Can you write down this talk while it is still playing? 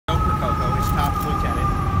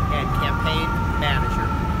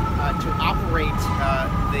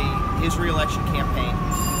operate his re-election campaign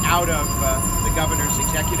out of the governor's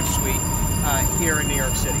executive suite here in New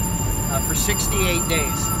York City. For 68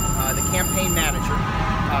 days, the campaign manager,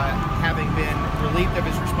 having been relieved of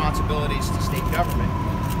his responsibilities to state government,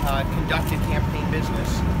 conducted campaign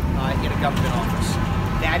business in a government office.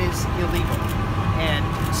 That is illegal, and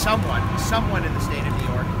someone in the state of New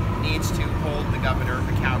York needs to hold the governor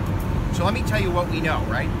accountable. So let me tell you what we know,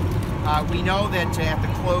 right? We know that at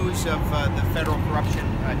the close of the federal corruption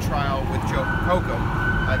trial with Joe Prococo,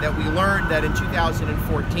 that we learned that in 2014,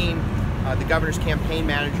 the governor's campaign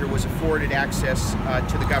manager was afforded access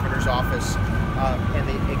to the governor's office and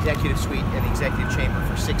the executive suite and the executive chamber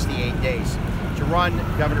for 68 days to run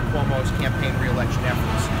Governor Cuomo's campaign re-election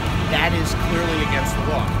efforts. That is clearly against the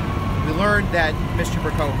law. We learned that Mr.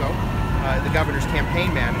 Prococo, the governor's campaign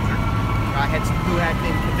manager, who had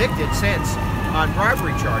been convicted since on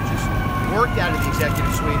bribery charges, worked out of the executive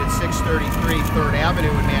suite at 633 3rd Avenue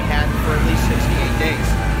in Manhattan for at least 68 days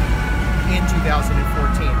in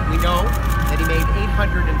 2014. We know that he made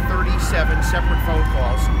 837 separate phone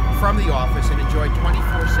calls from the office and enjoyed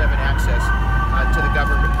 24/7 access to the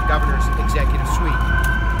governor's executive suite.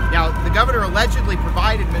 Now, the governor allegedly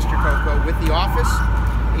provided Mr. Prococo with the office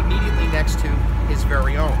immediately next to his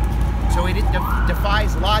very own. So it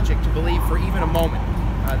defies logic to believe for even a moment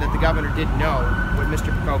that the governor didn't know what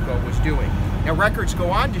Mr. Prococo was doing. Now, records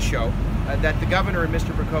go on to show that the governor and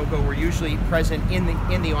Mr. Prococo were usually present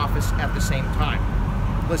in the office at the same time.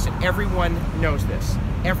 Listen, everyone knows this.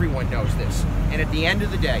 Everyone knows this. And at the end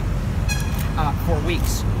of the day, for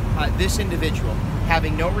weeks, this individual,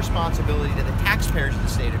 having no responsibility to the taxpayers of the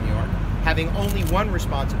state of New York, having only one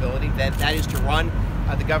responsibility, that is to run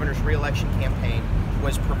the governor's re-election campaign,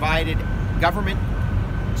 was provided government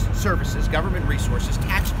services, government resources,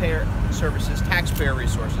 taxpayer services, taxpayer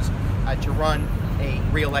resources to run a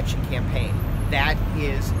re-election campaign. That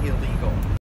is illegal.